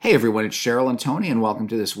Hey everyone, it's Cheryl and Tony, and welcome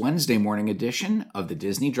to this Wednesday morning edition of the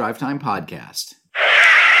Disney Drive Time Podcast.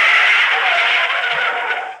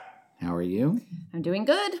 How are you? I'm doing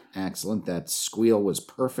good. Excellent. That squeal was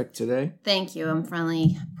perfect today. Thank you. I'm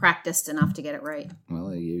finally practiced enough to get it right.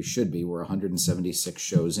 Well, you should be. We're 176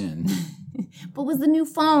 shows in. But the new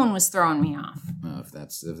phone was throwing me off. If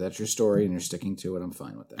that's your story and you're sticking to it, I'm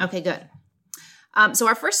fine with that. Okay, good. So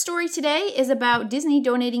our first story today is about Disney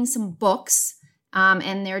donating some books.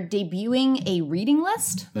 And they're debuting a reading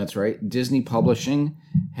list. That's right. Disney Publishing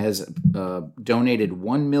has donated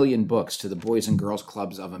 1 million books to the Boys and Girls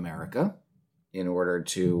Clubs of America in order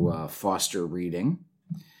to foster reading.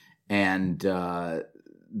 And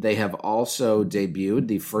they have also debuted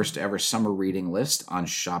the first ever summer reading list on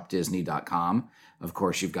shopdisney.com. Of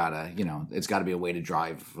course, you've got to, it's got to be a way to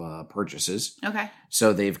drive purchases. Okay.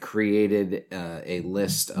 So they've created a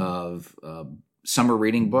list of summer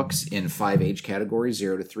reading books in 5 age categories,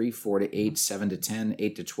 0 to 3, 4 to 8, 7 to 10,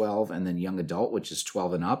 8 to 12, and then young adult, which is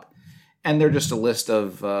 12 and up. And they're just a list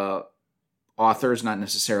of authors, not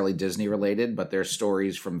necessarily Disney related, but they're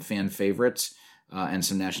stories from fan favorites and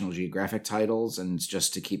some National Geographic titles, and it's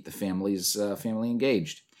just to keep the family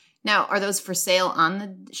engaged. Now, are those for sale on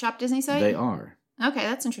the Shop Disney site? They are. Okay,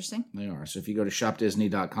 that's interesting. They are. So if you go to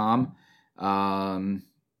shopdisney.com,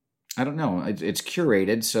 I don't know, it's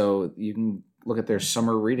curated, so you can look at their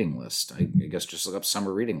summer reading list. I guess just look up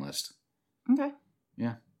summer reading list. Okay.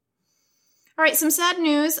 Yeah. All right, some sad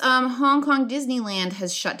news. Hong Kong Disneyland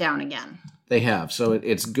has shut down again. They have. So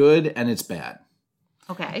it's good and it's bad.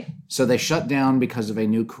 Okay. So they shut down because of a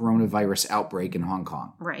new coronavirus outbreak in Hong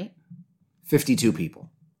Kong. Right. 52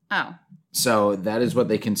 people. Oh. So that is what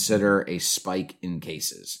they consider a spike in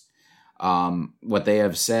cases. What they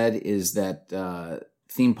have said is that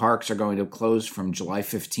theme parks are going to close from July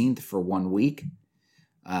 15th for 1 week.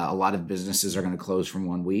 A lot of businesses are going to close from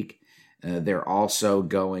 1 week. They're also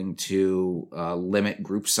going to limit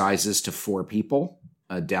group sizes to 4 people,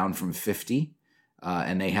 down from 50.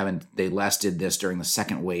 And they last did this during the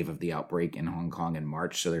second wave of the outbreak in Hong Kong in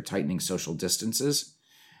March. So they're tightening social distances.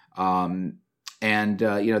 They're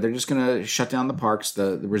just going to shut down the parks.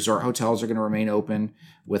 The resort hotels are going to remain open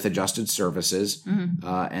with adjusted services. Mm-hmm.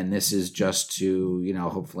 And this is just to,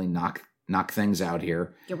 hopefully knock things out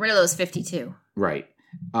here. Get rid of those 52. Right.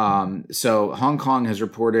 So Hong Kong has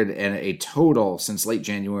reported a total since late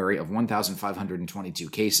January of 1,522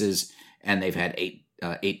 cases, and they've had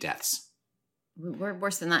eight deaths. We're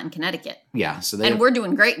worse than that in Connecticut. Yeah. We're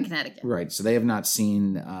doing great in Connecticut. Right. So they have not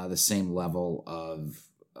seen the same level of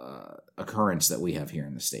occurrence that we have here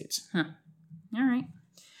in the States. Huh. All right.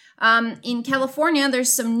 In California,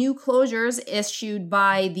 there's some new closures issued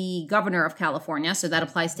by the governor of California. So that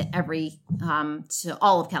applies to to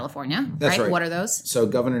all of California. That's right. What are those? So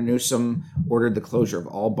Governor Newsom ordered the closure of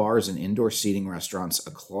all bars and indoor seating restaurants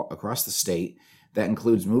across the state. That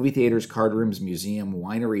includes movie theaters, card rooms, museum,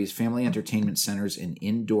 wineries, family entertainment centers, and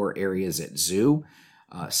indoor areas at zoo.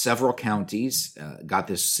 Several counties got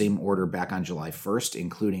this same order back on July 1st,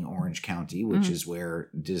 including Orange County, which is where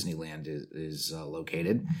Disneyland is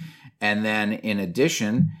located. And then in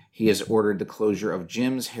addition, he has ordered the closure of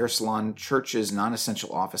gyms, hair salon, churches,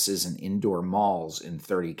 non-essential offices, and indoor malls in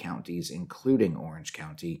 30 counties, including Orange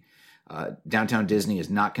County. Downtown Disney is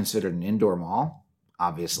not considered an indoor mall,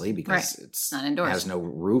 obviously, because it's not indoors. It has no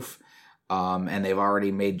roof. And they've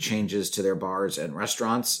already made changes to their bars and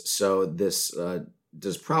restaurants. So this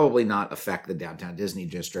does probably not affect the Downtown Disney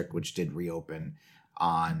District, which did reopen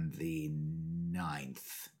on the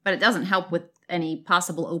 9th. But it doesn't help with any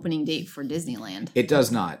possible opening date for Disneyland. It does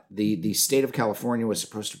not. The state of California was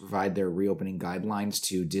supposed to provide their reopening guidelines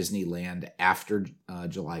to Disneyland after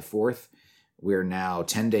July 4th. We're now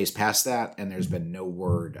 10 days past that, and there's been no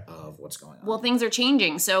word of what's going on. Well, things are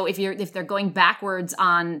changing. So if they're going backwards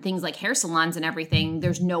on things like hair salons and everything,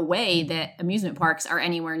 there's no way that amusement parks are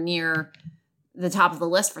anywhere near the top of the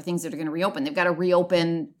list for things that are going to reopen. They've got to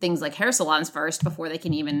reopen things like hair salons first before they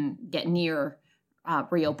can even get near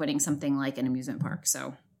reopening something like an amusement park. So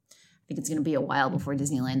I think it's going to be a while before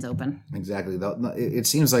Disneyland's open. Exactly. It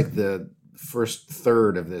seems like the first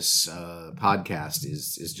third of this podcast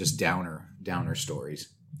is just downer stories.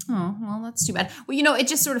 Oh, well, that's too bad. Well, it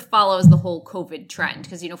just sort of follows the whole COVID trend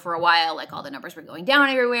because, for a while, like all the numbers were going down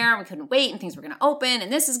everywhere and we couldn't wait and things were going to open and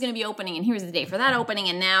this is going to be opening and here's the date for that opening.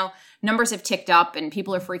 And now numbers have ticked up and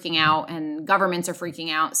people are freaking out and governments are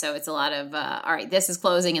freaking out. So it's a lot of, all right, this is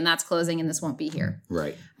closing and that's closing and this won't be here.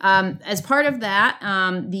 Right. As part of that,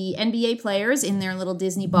 the NBA players in their little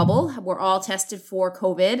Disney bubble were all tested for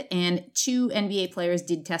COVID and 2 NBA players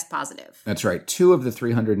did test positive. That's right. 2 of the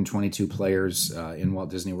 322 players in Walt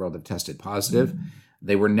Disney World have tested positive.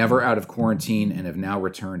 They were never out of quarantine and have now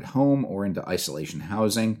returned home or into isolation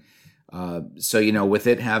housing. So, with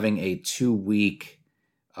it having a 2-week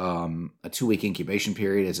incubation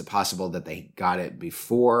period, is it possible that they got it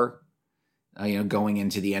before, going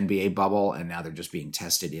into the NBA bubble, and now they're just being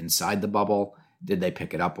tested inside the bubble? Did they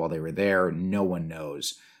pick it up while they were there? No one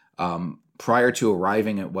knows. Prior to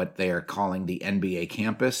arriving at what they are calling the NBA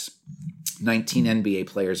campus, 19 NBA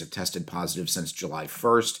players have tested positive since July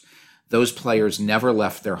 1st. Those players never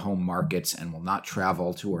left their home markets and will not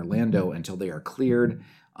travel to Orlando until they are cleared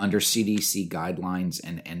under CDC guidelines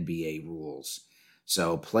and NBA rules.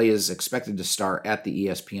 So play is expected to start at the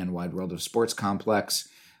ESPN Wide World of Sports complex.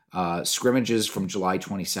 Scrimmages from July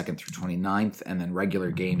 22nd through 29th, and then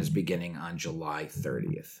regular games beginning on July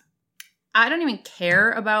 30th. I don't even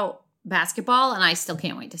care about basketball, and I still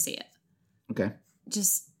can't wait to see it. Okay.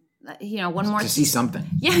 Just, one more. To see something.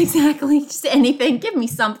 Yeah, exactly. Just anything. Give me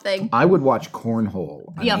something. I would watch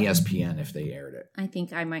Cornhole on ESPN if they aired it. I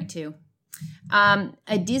think I might too.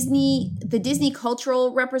 The Disney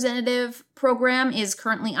Cultural Representative Program is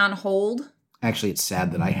currently on hold. Actually, it's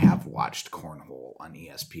sad that I have watched Cornhole on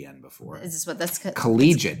ESPN before. Is this what that's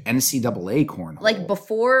collegiate NCAA cornhole? Like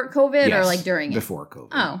before COVID, yes, or like during it? Before COVID.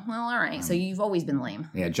 Oh, well, all right. So you've always been lame.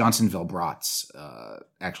 Yeah, Johnsonville Brats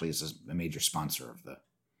actually is a major sponsor of the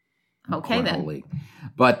Cornhole then league.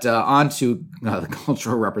 But on to the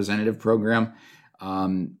Cultural Representative Program.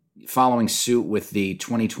 Following suit with the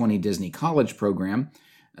 2020 Disney College Program,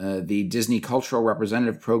 the Disney Cultural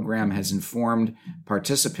Representative Program has informed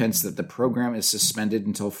participants that the program is suspended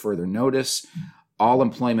until further notice. All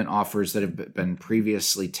employment offers that have been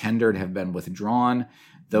previously tendered have been withdrawn.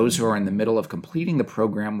 Those who are in the middle of completing the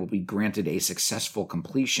program will be granted a successful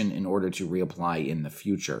completion in order to reapply in the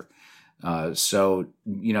future. So,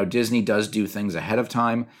 Disney does do things ahead of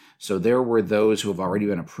time. So there were those who have already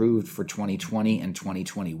been approved for 2020 and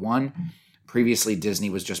 2021. Previously,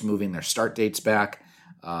 Disney was just moving their start dates back,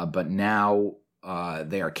 but now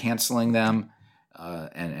they are canceling them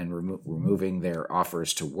and removing their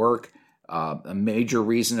offers to work. A major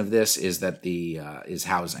reason of this is that is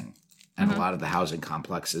housing, and a lot of the housing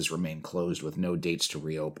complexes remain closed with no dates to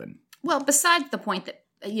reopen. Well, besides the point that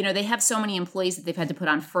they have so many employees that they've had to put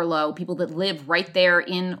on furlough, people that live right there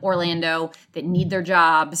in Orlando that need their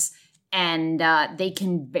jobs, and I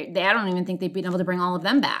don't even think they've been able to bring all of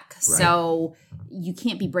them back. Right. So you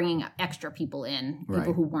can't be bringing extra people in,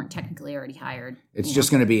 people who weren't technically already hired. It's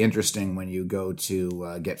just going to be interesting when you go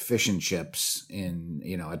to get fish and chips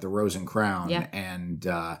at the Rose and Crown, and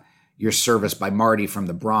you're serviced by Marty from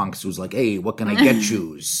the Bronx, who's like, "Hey, what can I get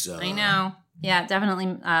you?" I know. Yeah, definitely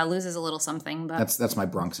loses a little something, but that's my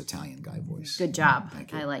Bronx Italian guy voice. Good job.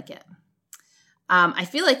 Thank you. I like it. I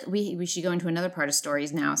feel like we should go into another part of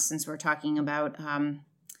stories now, since we're talking about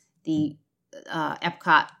the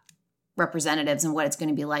Epcot representatives and what it's going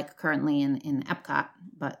to be like currently in Epcot.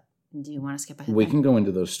 But do you want to skip ahead? We can go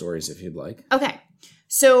into those stories if you'd like. Okay.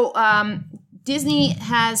 So Disney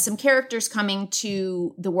has some characters coming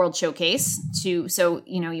to the World Showcase. So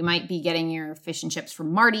you might be getting your fish and chips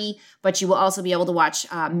from Marty, but you will also be able to watch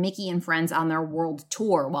Mickey and friends on their world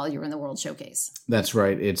tour while you're in the World Showcase. That's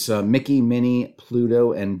right. It's Mickey, Minnie,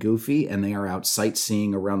 Pluto, and Goofy, and they are out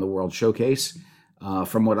sightseeing around the World Showcase.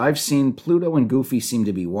 From what I've seen, Pluto and Goofy seem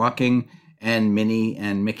to be walking, and Minnie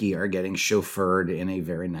and Mickey are getting chauffeured in a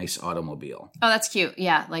very nice automobile. Oh, that's cute.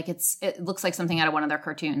 Yeah, like it looks like something out of one of their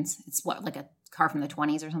cartoons. It's like a car from the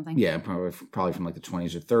 20s or something? Yeah, probably from like the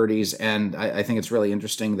 20s or 30s. And I think it's really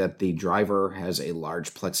interesting that the driver has a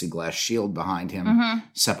large plexiglass shield behind him,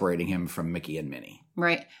 separating him from Mickey and Minnie.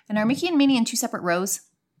 Right. And are Mickey and Minnie in two separate rows?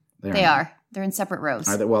 They are. They're in separate rows.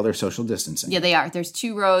 They're social distancing. Yeah, they are. There's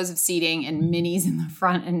 2 rows of seating, and Minnie's in the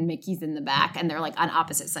front and Mickey's in the back, and they're like on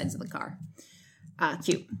opposite sides of the car.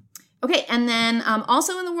 Cute. Okay, and then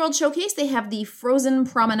also in the World Showcase, they have the Frozen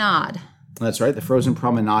Promenade. That's right. The Frozen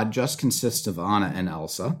Promenade just consists of Anna and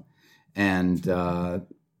Elsa. And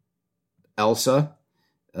Elsa,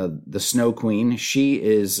 the Snow Queen, she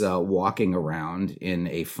is walking around in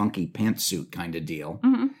a funky pantsuit kind of deal.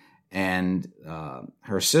 Mm-hmm. And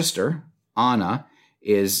her sister, Anna,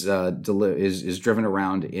 is driven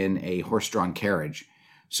around in a horse-drawn carriage.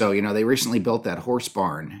 So, they recently built that horse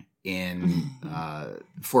barn in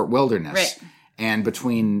Fort Wilderness. Right. And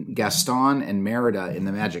between Gaston and Merida in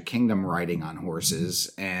the Magic Kingdom riding on horses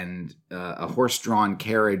and a horse-drawn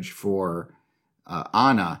carriage for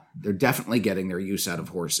Anna, they're definitely getting their use out of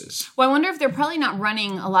horses. Well, I wonder if they're probably not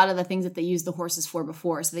running a lot of the things that they used the horses for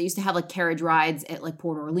before. So they used to have like carriage rides at like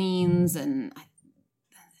Port Orleans, and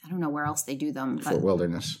I don't know where else they do them. Fort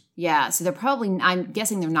Wilderness. Yeah, so they're probably, I'm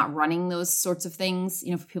guessing they're not running those sorts of things,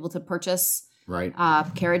 for people to purchase. Right.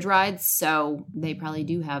 carriage rides. So they probably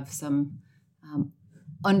do have some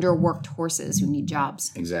underworked horses who need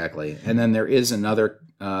jobs. Exactly. And then there is another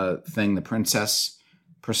thing, the Princess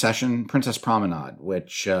Promenade,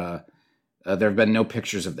 which there have been no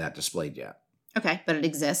pictures of that displayed yet. Okay, but it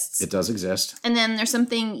exists. It does exist. And then there's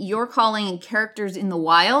something you're calling Characters in the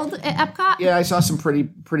Wild at Epcot? Yeah, I saw some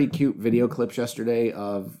pretty cute video clips yesterday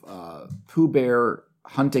of Pooh Bear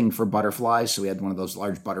hunting for butterflies. So we had one of those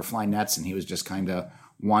large butterfly nets, and he was just kind of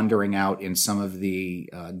wandering out in some of the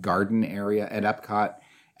garden area at Epcot.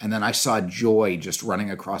 And then I saw Joy just running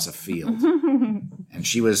across a field. And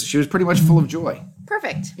she was pretty much full of joy.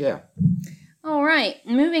 Perfect. Yeah. All right.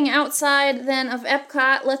 Moving outside then of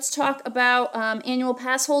Epcot, let's talk about annual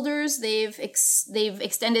pass holders. They've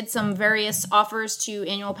extended some various offers to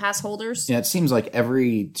annual pass holders. Yeah, it seems like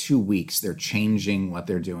every 2 weeks they're changing what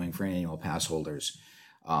they're doing for annual pass holders.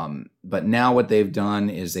 But now what they've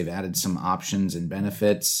done is they've added some options and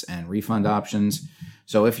benefits and refund options.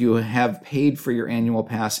 So if you have paid for your annual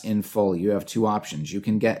pass in full, you have two options. You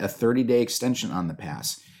can get a 30-day extension on the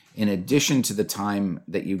pass, in addition to the time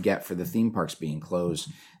that you get for the theme parks being closed.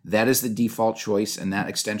 That is the default choice, and that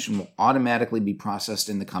extension will automatically be processed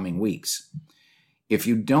in the coming weeks. If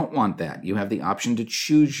you don't want that, you have the option to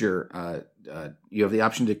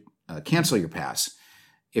cancel your pass.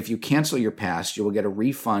 If you cancel your pass, you will get a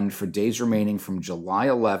refund for days remaining from July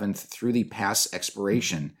 11th through the pass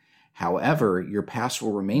expiration. However, your pass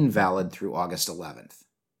will remain valid through August 11th.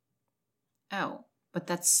 Oh. But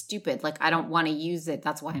that's stupid. Like, I don't want to use it.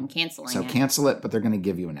 That's why I'm canceling it. So cancel it, but they're going to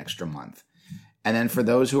give you an extra month. And then for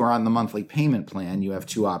those who are on the monthly payment plan, you have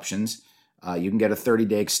two options. You can get a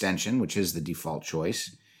 30-day extension, which is the default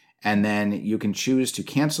choice. And then you can choose to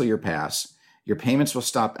cancel your pass. Your payments will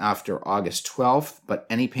stop after August 12th, but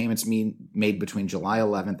any payments made between July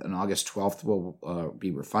 11th and August 12th will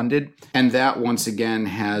be refunded. And that, once again,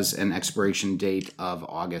 has an expiration date of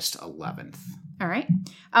August 11th. All right.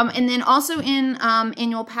 And then also in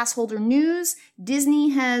annual pass holder news, Disney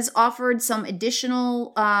has offered some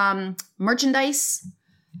additional merchandise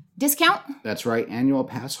discount. That's right. Annual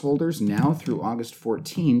pass holders now through August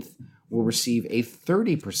 14th will receive a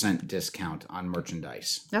 30% discount on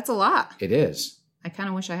merchandise. That's a lot. It is. I kind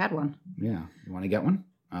of wish I had one. Yeah. You want to get one?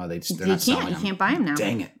 Oh, they're You not selling them. You can't buy them now.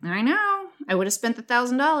 Dang it. I know. I would have spent the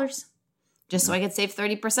 $1,000 just so I could save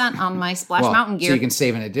 30% on my Splash Mountain gear. So you can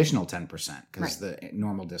save an additional 10% because the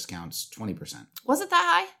normal discount's 20%. Was it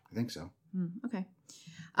that high? I think so. Okay.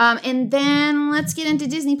 And then let's get into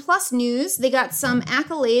Disney Plus news. They got some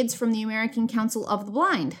accolades from the American Council of the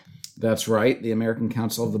Blind. That's right. The American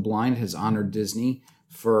Council of the Blind has honored Disney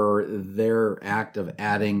for their act of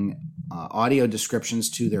adding audio descriptions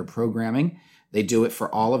to their programming. They do it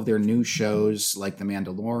for all of their new shows like The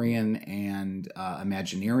Mandalorian and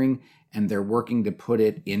Imagineering, and they're working to put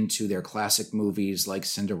it into their classic movies like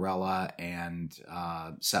Cinderella and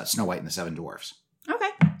Snow White and the Seven Dwarfs. Okay,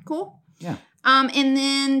 cool. Yeah. And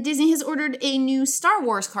then Disney has ordered a new Star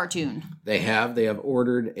Wars cartoon. They have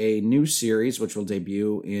ordered a new series which will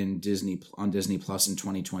debut on Disney Plus in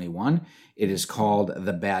 2021. It is called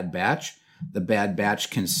The Bad Batch. The Bad Batch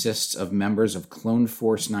consists of members of Clone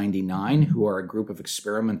Force 99, who are a group of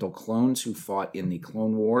experimental clones who fought in the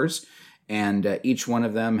Clone Wars, and each one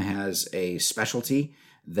of them has a specialty.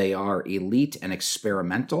 They are elite and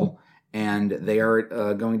experimental, and they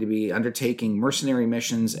are going to be undertaking mercenary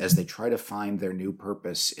missions as they try to find their new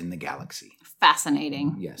purpose in the galaxy.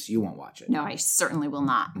 Fascinating. Yes, you won't watch it. No, I certainly will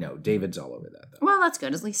not. No, David's all over that, though. Well, that's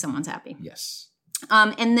good. At least someone's happy. Yes.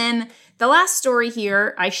 And then the last story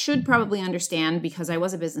here, I should probably understand because I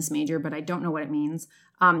was a business major, but I don't know what it means.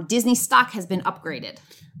 Disney stock has been upgraded.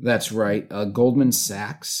 That's right. Goldman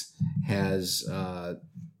Sachs has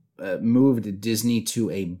moved Disney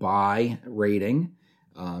to a buy rating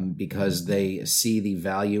because they see the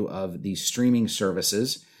value of the streaming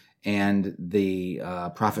services and the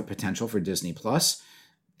profit potential for Disney Plus.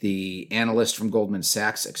 The analyst from Goldman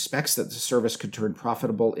Sachs expects that the service could turn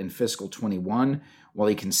profitable in fiscal 21, while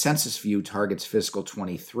a consensus view targets fiscal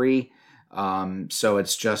 23. So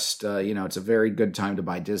it's just, it's a very good time to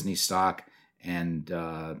buy Disney stock. And,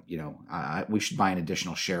 we should buy an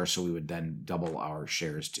additional share, so we would then double our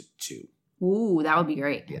shares to 2. Ooh, that would be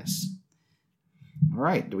great. Yes. All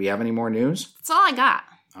right. Do we have any more news? That's all I got.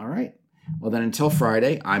 All right. Well, then until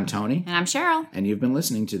Friday, I'm Tony. And I'm Cheryl. And you've been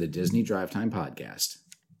listening to the Disney Drive Time Podcast.